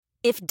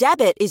If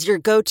debit is your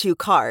go-to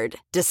card,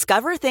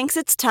 Discover thinks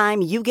it's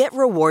time you get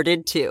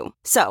rewarded too.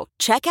 So,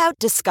 check out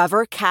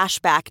Discover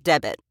Cashback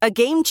Debit, a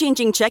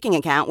game-changing checking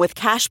account with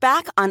cash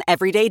back on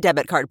everyday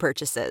debit card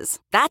purchases.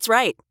 That's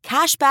right,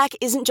 cashback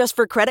isn't just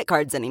for credit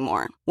cards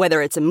anymore.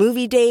 Whether it's a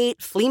movie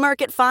date, flea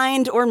market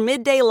find, or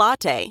midday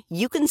latte,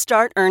 you can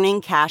start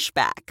earning cash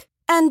back.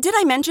 And did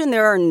I mention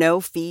there are no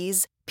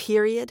fees,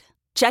 period?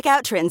 Check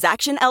out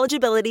transaction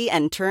eligibility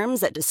and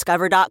terms at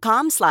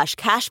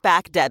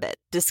discover.com/cashbackdebit.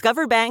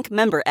 Discover Bank,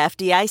 member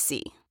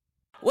FDIC.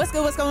 What's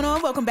good? What's going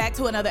on? Welcome back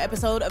to another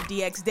episode of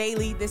DX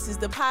Daily. This is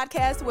the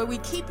podcast where we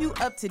keep you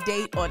up to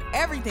date on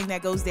everything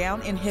that goes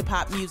down in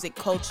hip-hop music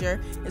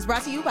culture. It's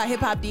brought to you by Hip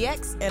Hop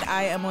DX, and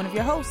I am one of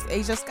your hosts,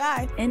 Asia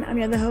Sky. And I'm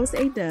your other host,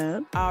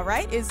 A-Dub. All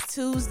right, it's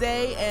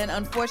Tuesday, and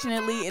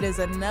unfortunately, it is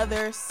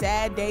another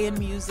sad day in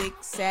music,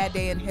 sad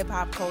day in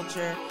hip-hop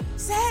culture,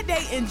 sad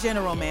day in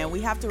general, man. We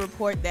have to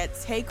report that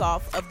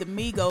Takeoff of the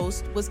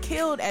Migos was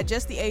killed at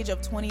just the age of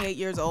 28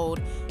 years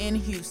old in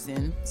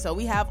Houston. So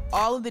we have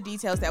all of the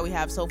details that we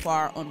have so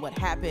far on what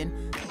happened.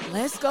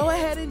 Let's go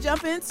ahead and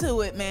jump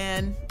into it,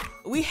 man.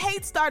 We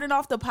hate starting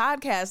off the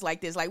podcast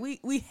like this. Like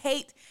we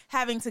hate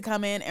having to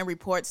come in and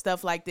report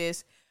stuff like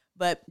this,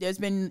 but there's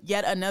been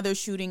yet another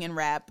shooting in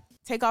rap.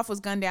 Takeoff was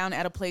gunned down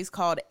at a place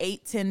called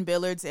 810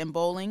 Billards and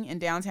Bowling in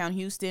downtown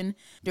Houston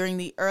during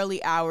the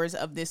early hours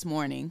of this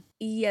morning.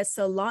 Yes,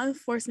 so law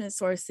enforcement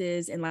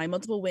sources and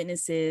multiple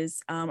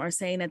witnesses are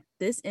saying that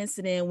this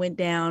incident went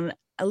down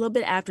a little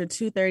bit after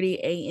 2:30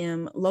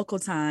 a.m. local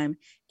time,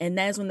 and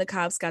that's when the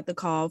cops got the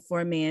call for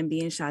a man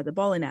being shot at the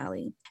bowling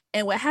alley.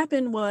 And what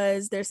happened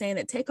was they're saying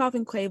that Takeoff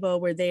and Quavo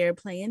were there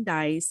playing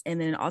dice,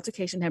 and then an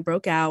altercation had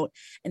broke out,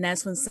 and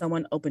that's when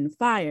someone opened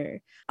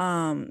fire,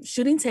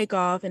 shooting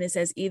Takeoff, and it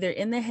says either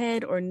in the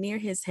head or near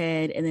his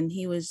head, and then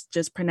he was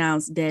just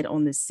pronounced dead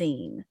on the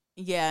scene.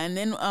 Yeah, and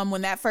then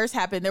when that first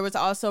happened, there was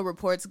also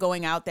reports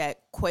going out that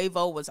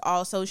Quavo was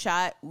also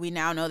shot. We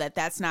now know that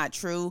that's not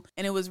true.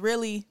 And it was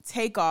really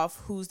Takeoff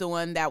who's the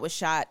one that was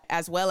shot,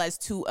 as well as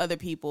two other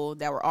people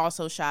that were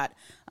also shot.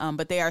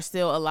 But they are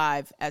still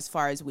alive as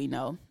far as we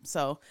know.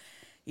 So,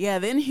 yeah,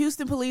 then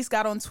Houston police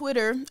got on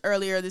Twitter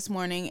earlier this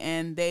morning,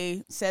 and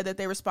they said that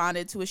they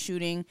responded to a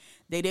shooting.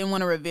 They didn't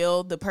want to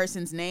reveal the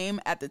person's name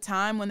at the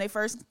time when they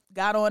first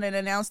got on and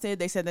announced it.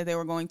 They said that they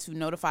were going to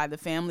notify the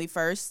family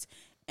first,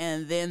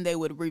 and then they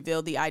would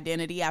reveal the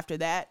identity after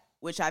that,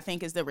 which I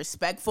think is the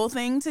respectful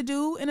thing to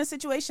do in a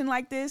situation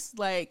like this.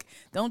 Like,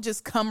 don't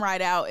just come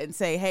right out and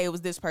say, hey, it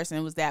was this person,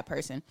 it was that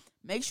person.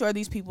 Make sure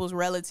these people's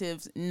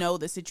relatives know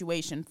the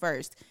situation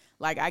first.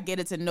 Like, I get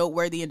it's a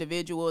noteworthy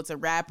individual. It's a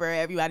rapper.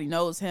 Everybody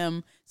knows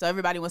him. So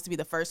everybody wants to be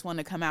the first one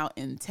to come out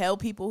and tell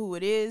people who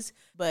it is.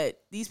 But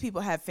these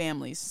people have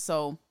families.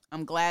 So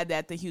I'm glad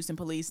that the Houston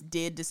police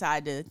did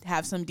decide to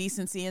have some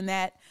decency in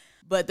that.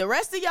 But the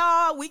rest of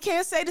y'all, we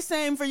can't say the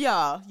same for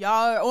y'all.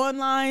 Y'all are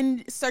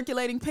online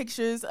circulating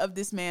pictures of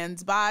this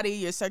man's body.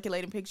 You're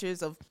circulating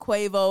pictures of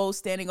Quavo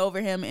standing over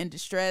him in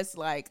distress.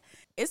 Like,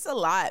 it's a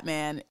lot,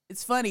 man.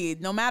 It's funny.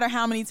 No matter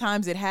how many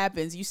times it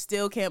happens, you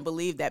still can't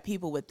believe that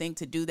people would think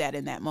to do that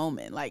in that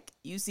moment. Like,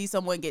 you see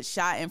someone get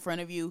shot in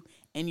front of you,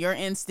 and your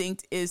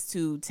instinct is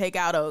to take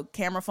out a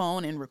camera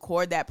phone and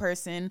record that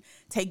person,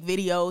 take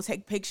videos,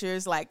 take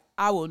pictures. Like,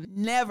 I will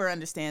never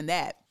understand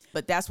that.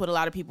 But that's what a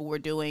lot of people were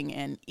doing.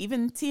 And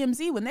even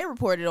TMZ, when they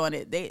reported on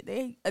it,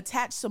 they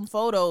attached some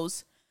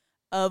photos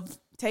of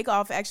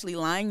Takeoff actually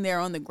lying there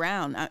on the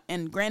ground.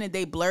 And granted,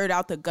 they blurred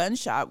out the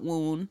gunshot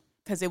wound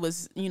because it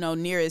was,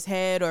 near his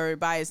head or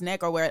by his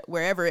neck or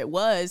wherever it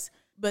was.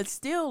 But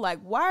still,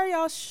 like, why are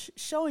y'all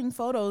showing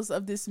photos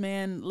of this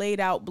man laid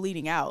out,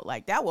 bleeding out?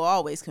 Like, that will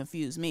always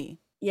confuse me.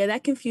 Yeah,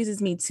 that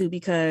confuses me too,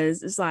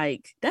 because it's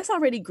like, that's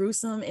already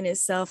gruesome in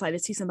itself, like to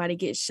see somebody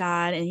get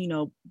shot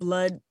and,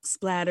 blood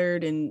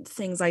splattered and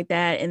things like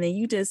that. And then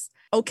you just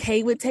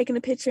okay with taking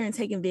a picture and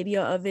taking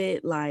video of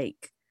it.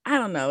 Like, I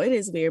don't know. It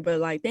is weird. But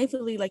like,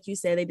 thankfully, like you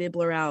said, they did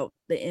blur out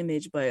the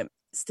image, but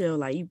still,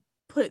 like, you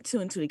put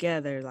two and two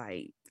together.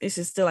 Like, it's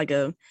just still like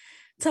a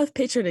tough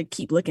picture to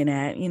keep looking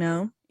at,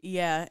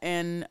 Yeah,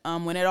 and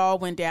when it all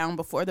went down,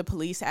 before the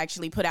police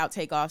actually put out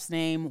Takeoff's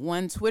name,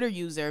 one Twitter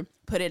user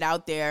put it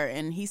out there,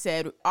 and he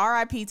said,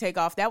 "R.I.P.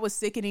 Takeoff, that was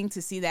sickening to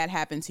see that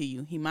happen to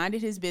you. He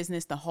minded his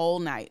business the whole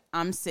night.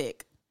 I'm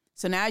sick."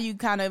 So now you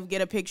kind of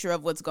get a picture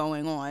of what's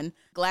going on.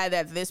 Glad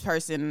that this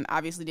person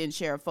obviously didn't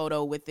share a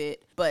photo with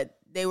it, but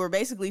they were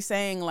basically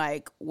saying,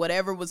 like,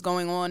 whatever was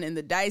going on in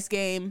the dice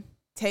game,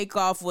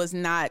 Takeoff was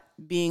not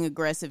being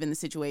aggressive in the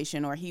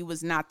situation, or he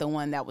was not the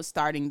one that was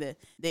starting the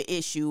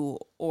issue,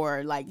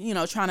 or like,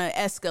 trying to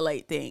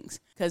escalate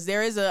things. Because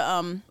there is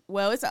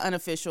it's an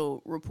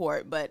unofficial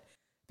report, but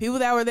people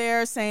that were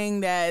there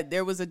saying that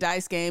there was a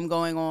dice game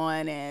going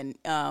on,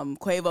 and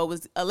Quavo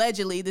was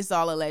allegedly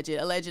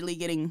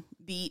getting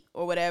beat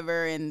or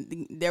whatever,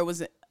 and there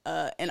was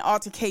an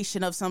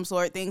altercation of some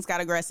sort. Things got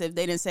aggressive.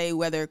 They didn't say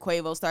whether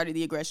Quavo started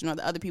the aggression or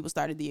the other people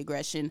started the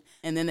aggression.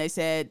 And then they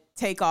said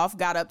Takeoff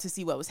got up to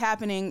see what was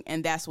happening,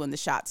 and that's when the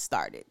shots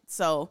started.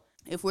 So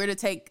if we're to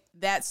take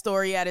that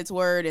story at its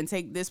word and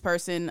take this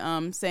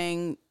person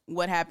saying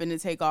what happened to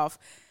Takeoff,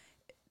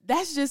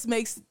 that just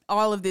makes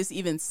all of this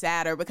even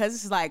sadder because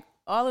it's like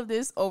all of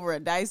this over a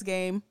dice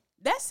game.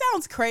 That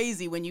sounds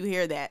crazy when you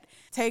hear that.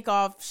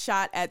 Takeoff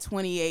shot at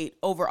 28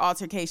 over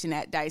altercation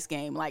at dice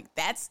game. Like,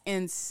 that's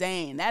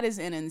insane. That is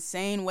an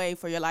insane way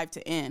for your life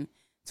to end.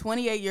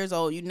 28 years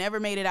old, you never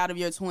made it out of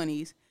your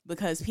 20s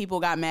because people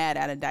got mad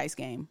at a dice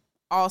game.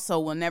 Also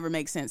will never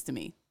make sense to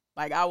me.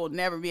 Like, I will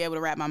never be able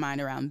to wrap my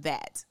mind around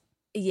that.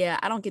 Yeah,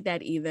 I don't get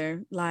that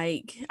either.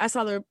 Like, I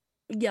saw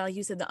like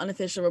you said, the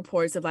unofficial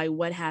reports of like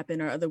what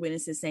happened or other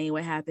witnesses saying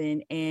what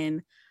happened.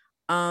 And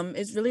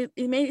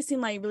it made it seem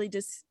like really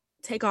just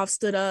Takeoff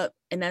stood up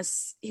and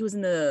he was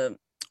in the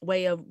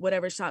way of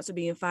whatever shots were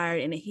being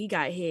fired and he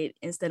got hit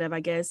instead of, I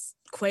guess,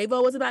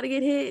 Quavo was about to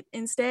get hit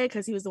instead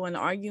because he was the one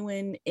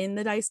arguing in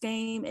the dice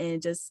game.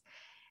 And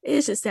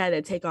it's just sad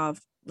that Takeoff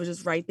was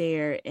just right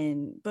there.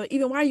 But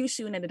even why are you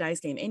shooting at the dice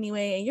game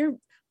anyway? And you're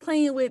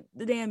playing with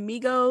the damn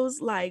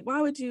Migos. Like,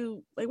 why would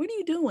you, like, what are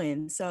you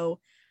doing? So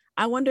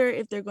I wonder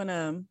if they're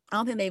gonna, I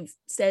don't think they've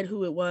said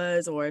who it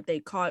was or if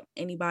they caught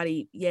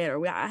anybody yet,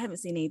 I haven't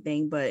seen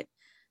anything, but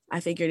I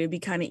figured it'd be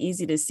kind of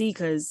easy to see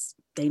because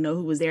they know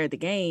who was there at the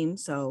game.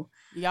 So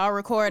y'all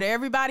record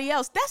everybody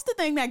else. That's the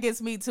thing that gets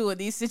me too in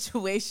these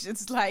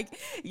situations. Like,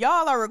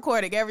 y'all are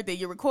recording everything.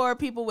 You record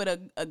people with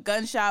a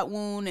gunshot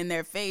wound in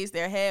their face,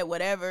 their head,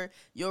 whatever.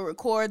 You'll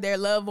record their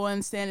loved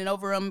ones standing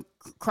over them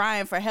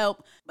crying for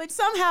help. But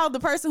somehow the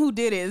person who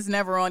did it is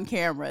never on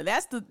camera.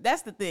 That's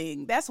the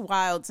thing. That's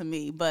wild to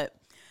me. But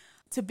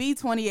to be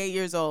 28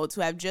 years old,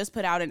 to have just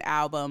put out an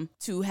album,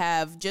 to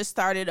have just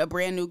started a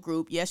brand new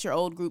group. Yes, your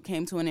old group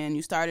came to an end.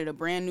 You started a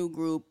brand new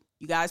group.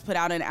 You guys put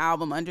out an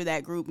album under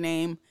that group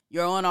name.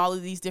 You're on all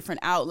of these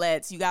different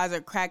outlets. You guys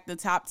are cracked the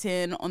top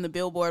 10 on the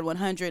Billboard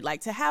 100.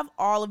 Like, to have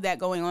all of that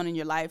going on in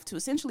your life, to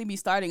essentially be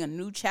starting a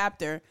new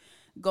chapter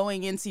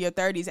going into your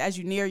 30s as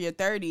you near your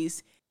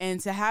 30s,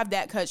 and to have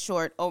that cut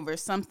short over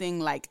something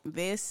like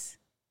this,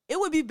 it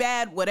would be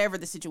bad whatever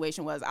the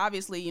situation was.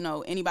 Obviously, you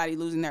know, anybody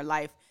losing their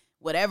life,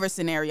 whatever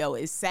scenario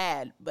is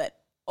sad, but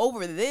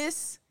over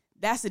this,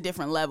 that's a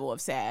different level of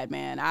sad,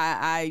 man.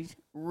 I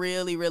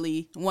really,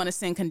 really want to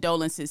send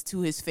condolences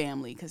to his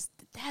family because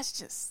that's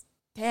just,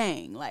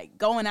 dang, like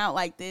going out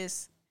like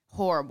this,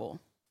 horrible.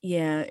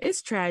 Yeah,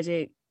 it's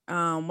tragic.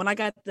 When I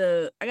got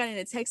in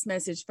a text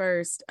message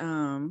first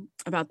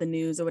about the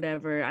news or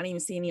whatever, I didn't even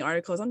see any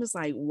articles. I'm just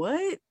like,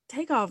 what?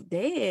 Takeoff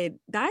dead?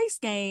 Dice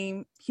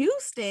game?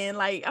 Houston?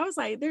 Like, I was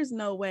like, there's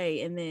no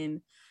way. And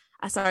then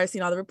I started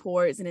seeing all the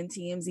reports and then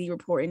TMZ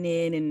reporting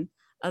it and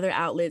other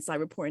outlets like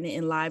reporting it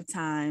in live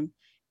time.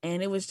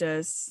 And it was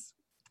just,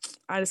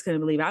 I just couldn't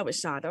believe it. I was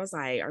shocked. I was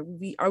like,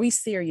 are we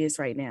serious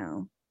right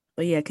now?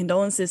 But yeah,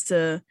 condolences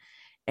to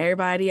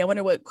everybody. I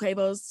wonder what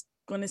Quavo's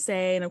going to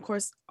say. And of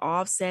course,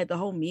 Offset, the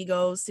whole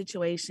Migos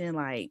situation,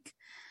 like,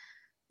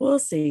 we'll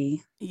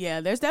see.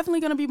 Yeah, there's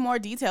definitely going to be more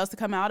details to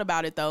come out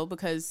about it, though,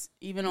 because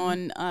even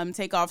on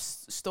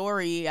Takeoff's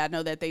story, I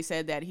know that they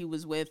said that he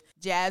was with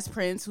Jazz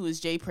Prince, who is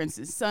Jay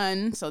Prince's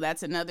son. So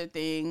that's another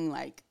thing,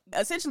 like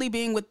essentially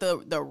being with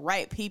the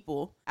right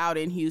people out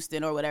in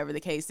Houston or whatever the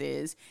case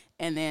is.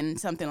 And then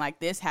something like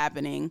this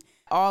happening.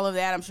 All of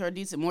that, I'm sure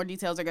more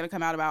details are going to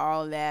come out about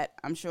all of that.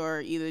 I'm sure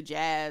either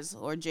Jazz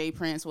or Jay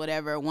Prince,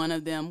 whatever, one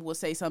of them will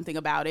say something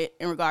about it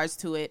in regards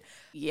to it.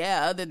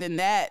 Yeah, other than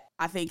that,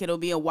 I think it'll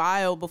be a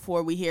while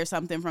before we hear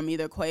something from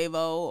either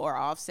Quavo or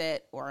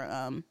Offset or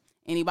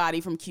anybody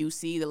from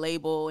QC, the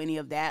label, any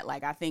of that.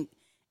 Like, I think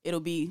it'll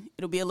be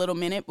a little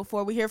minute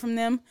before we hear from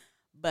them.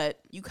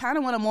 But you kind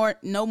of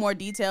want to know more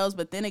details.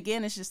 But then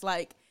again, it's just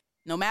like,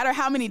 no matter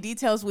how many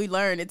details we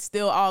learn, it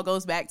still all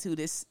goes back to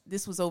this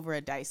was over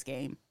a dice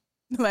game.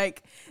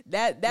 Like,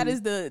 that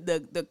is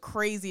the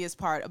craziest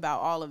part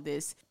about all of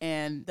this.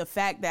 And the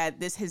fact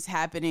that this is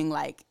happening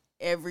like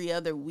every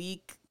other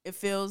week, it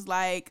feels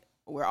like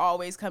we're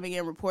always coming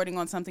in reporting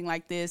on something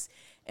like this.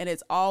 And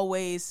it's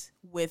always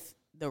with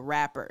the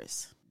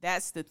rappers.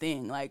 That's the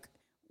thing. Like,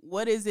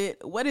 what is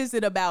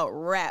it about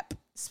rap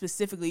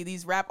specifically,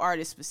 these rap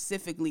artists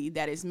specifically,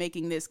 that is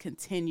making this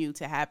continue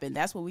to happen?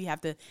 That's what we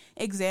have to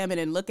examine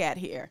and look at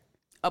here.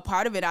 A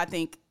part of it, I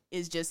think,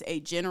 is just a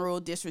general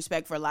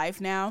disrespect for life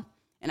now.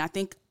 And I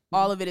think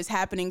all of it is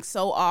happening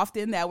so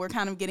often that we're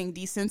kind of getting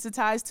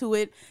desensitized to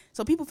it.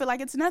 So people feel like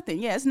it's nothing.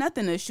 Yeah, it's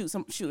nothing to shoot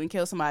and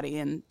kill somebody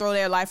and throw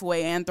their life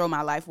away and throw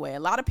my life away. A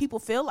lot of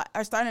people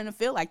are starting to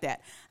feel like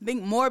that. I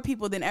think more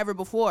people than ever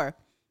before.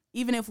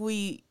 Even if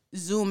we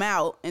zoom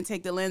out and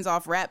take the lens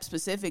off rap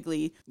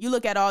specifically, you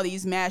look at all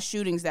these mass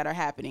shootings that are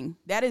happening.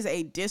 That is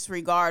a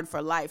disregard for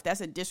life.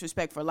 That's a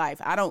disrespect for life.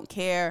 I don't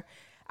care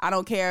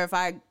if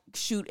I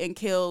shoot and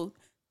kill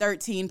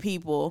 13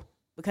 people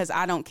because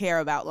I don't care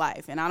about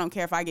life. And I don't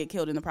care if I get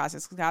killed in the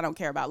process because I don't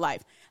care about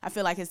life. I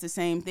feel like it's the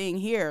same thing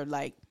here.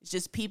 Like, it's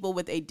just people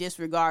with a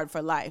disregard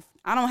for life.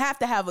 I don't have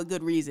to have a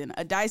good reason.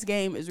 A dice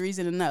game is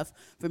reason enough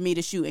for me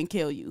to shoot and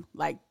kill you.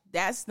 Like,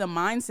 that's the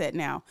mindset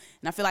now.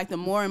 And I feel like the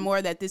more and more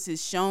that this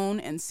is shown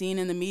and seen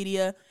in the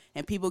media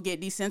and people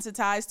get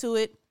desensitized to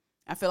it,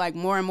 I feel like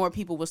more and more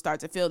people will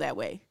start to feel that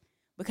way.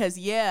 Because,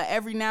 yeah,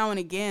 every now and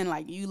again,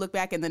 like you look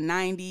back in the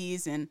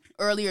 90s and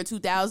earlier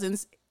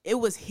 2000s, it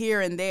was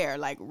here and there.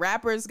 Like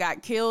rappers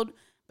got killed,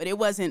 but it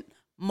wasn't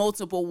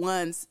multiple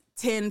ones,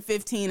 10,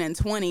 15, and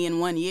 20 in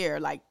 1 year.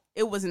 Like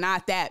it was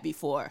not that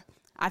before.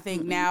 I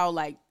think now,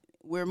 like,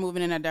 we're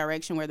moving in a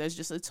direction where there's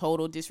just a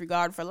total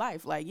disregard for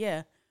life. Like,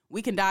 yeah,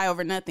 we can die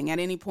over nothing at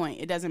any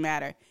point. It doesn't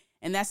matter.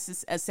 And that's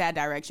just a sad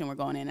direction we're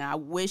going in. And I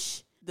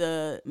wish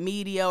the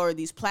media or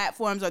these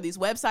platforms or these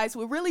websites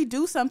would really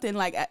do something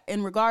like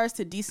in regards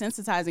to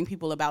desensitizing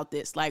people about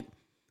this. Like,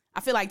 I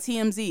feel like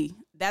TMZ,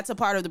 that's a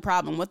part of the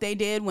problem. What they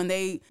did when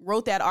they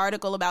wrote that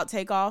article about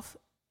Takeoff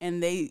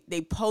and they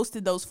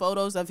posted those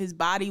photos of his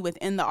body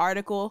within the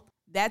article,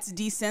 that's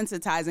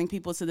desensitizing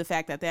people to the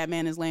fact that that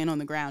man is laying on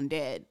the ground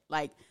dead.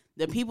 Like,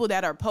 the people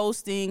that are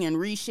posting and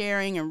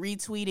resharing and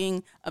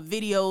retweeting of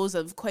videos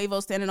of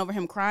Quavo standing over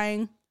him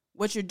crying,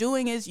 what you're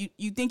doing is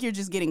you think you're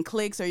just getting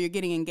clicks or you're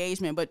getting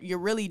engagement, but you're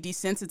really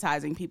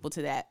desensitizing people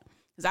to that.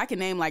 Because I can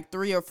name like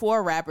 3 or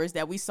 4 rappers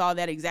that we saw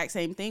that exact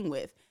same thing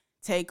with.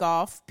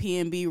 Takeoff,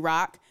 PNB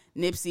Rock,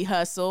 Nipsey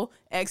Hussle,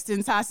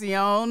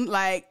 XXXTentacion.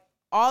 Like,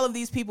 all of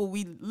these people,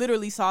 we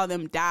literally saw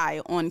them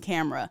die on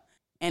camera.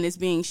 And it's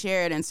being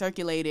shared and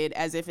circulated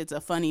as if it's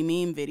a funny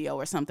meme video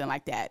or something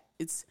like that.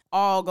 It's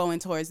all going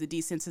towards the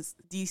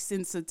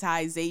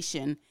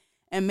desensitization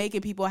and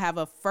making people have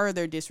a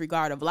further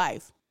disregard of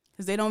life.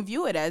 Because they don't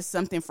view it as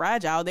something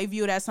fragile. They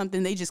view it as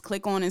something they just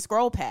click on and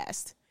scroll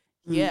past.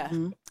 Yeah.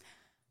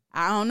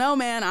 I don't know,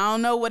 man. I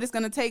don't know what it's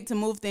going to take to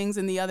move things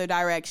in the other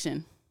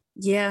direction.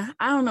 Yeah,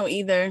 I don't know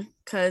either.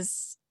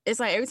 Because it's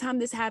like every time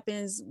this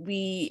happens,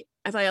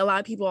 I feel like a lot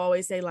of people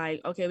always say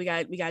like, okay, we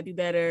got to do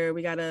better.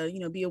 We got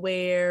to, be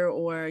aware,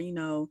 or,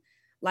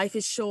 life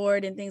is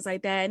short and things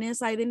like that. And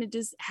it's like, then it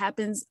just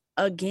happens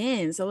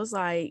again. So it's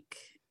like,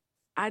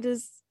 how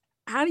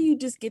do you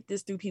just get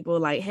this through people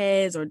like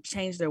heads, or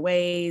change their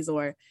ways,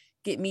 or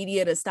get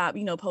media to stop,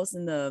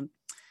 posting the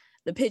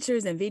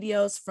pictures and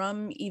videos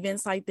from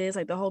events like this,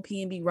 like the whole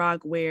PNB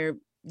Rock where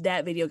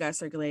that video got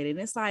circulated.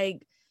 And it's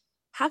like,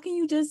 how can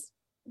you just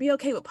be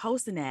okay with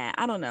posting that?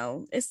 I don't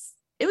know.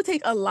 It would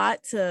take a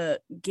lot to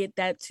get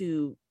that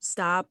to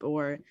stop,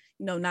 or,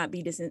 not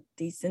be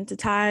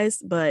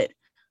desensitized. But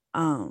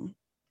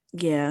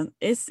yeah,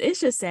 it's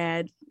just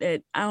sad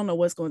that I don't know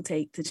what's going to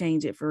take to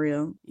change it for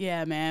real.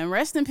 Yeah, man.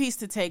 Rest in peace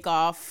to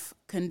Takeoff.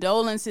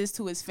 Condolences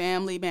to his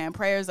family, man.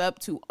 Prayers up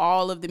to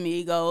all of the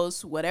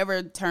Migos,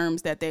 whatever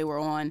terms that they were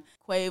on.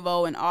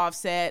 Quavo and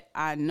Offset,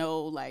 I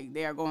know like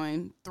they are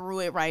going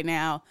through it right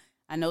now.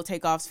 I know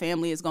Takeoff's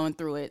family is going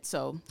through it.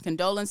 So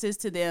condolences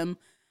to them.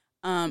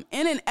 In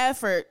an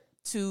effort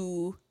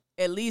to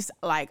at least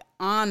like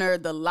honor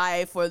the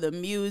life or the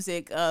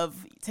music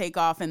of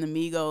Takeoff and the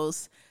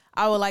Migos,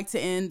 I would like to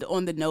end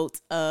on the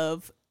note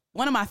of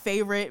one of my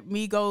favorite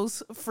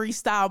Migos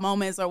freestyle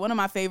moments, or one of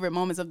my favorite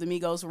moments of the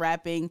Migos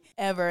rapping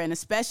ever, and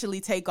especially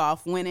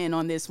Takeoff went in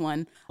on this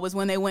one, was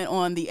when they went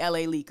on the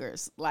LA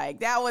Leakers. Like,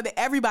 that was,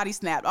 everybody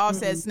snapped.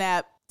 Offset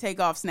snapped,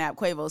 Takeoff snapped,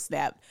 Quavo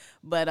snapped.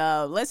 But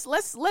let's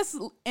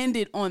end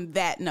it on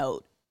that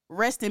note.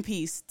 Rest in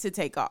peace to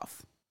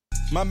Takeoff.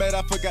 My bad,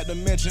 I forgot to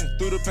mention,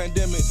 through the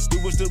pandemic,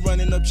 we was still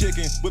running up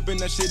chicken, whipping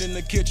that shit in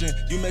the kitchen.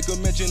 You make a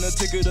mention, a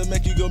ticket to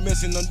make you go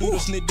missing, don't do the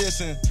sneak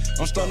dissing.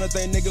 I'm starting to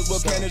think niggas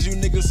with panties, you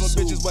niggas some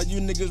bitches. While you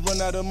niggas run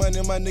out of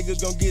money, my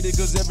niggas gon' get it,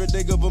 cause every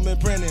day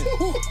government printing.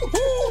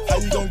 How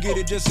you gon' get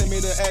it? Just send me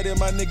the ad and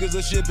my niggas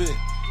will ship it.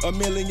 1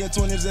 million,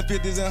 20s and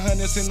 50s and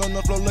 100s sitting on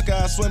the floor, look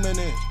how I swim in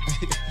it.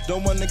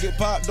 Don't wanna get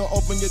popped, don't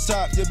open your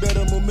top, you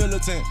better move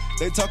militant.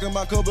 They talking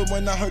about COVID,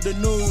 when I heard the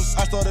news,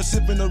 I started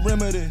sipping the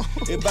remedy.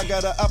 If I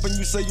got an op and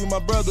you say you my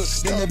brother,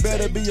 then it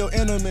better be your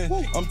enemy.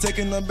 I'm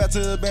taking them back to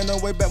the band, no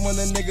way back when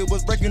the nigga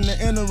was breaking the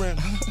entering.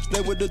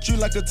 Stay with the tree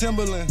like a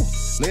Timberland.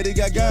 Lady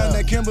Gaga and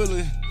that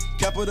Kimberly.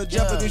 Capital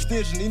Japanese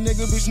snitching, these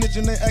niggas be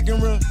snitching, they acting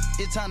real.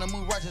 It's time to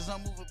move righteous,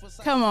 I'm moving.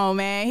 Come on,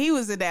 man. He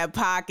was in that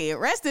pocket.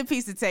 Rest in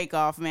peace to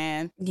Takeoff,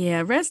 man.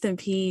 Yeah, rest in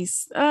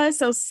peace. It's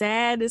so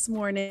sad this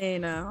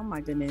morning. Oh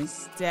my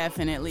goodness.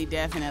 Definitely,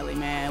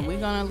 man. We're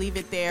gonna leave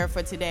it there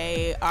for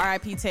today.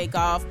 R.I.P.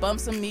 Takeoff.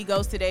 Bump some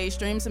Migos today.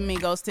 Stream some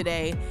Migos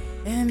today.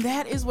 And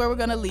that is where we're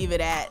gonna leave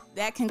it at.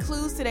 That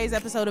concludes today's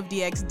episode of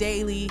DX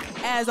Daily.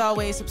 As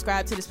always,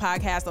 subscribe to this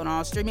podcast on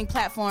all streaming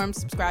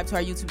platforms. Subscribe to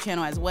our YouTube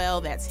channel as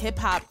well. That's Hip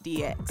Hop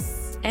DX.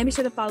 And be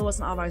sure to follow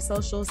us on all of our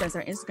socials. That's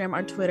our Instagram,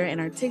 our Twitter,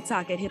 and our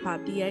TikTok at Hip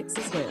Hop DX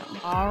as well.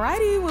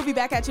 Alrighty, we'll be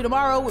back at you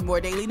tomorrow with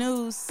more daily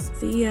news.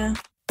 See ya.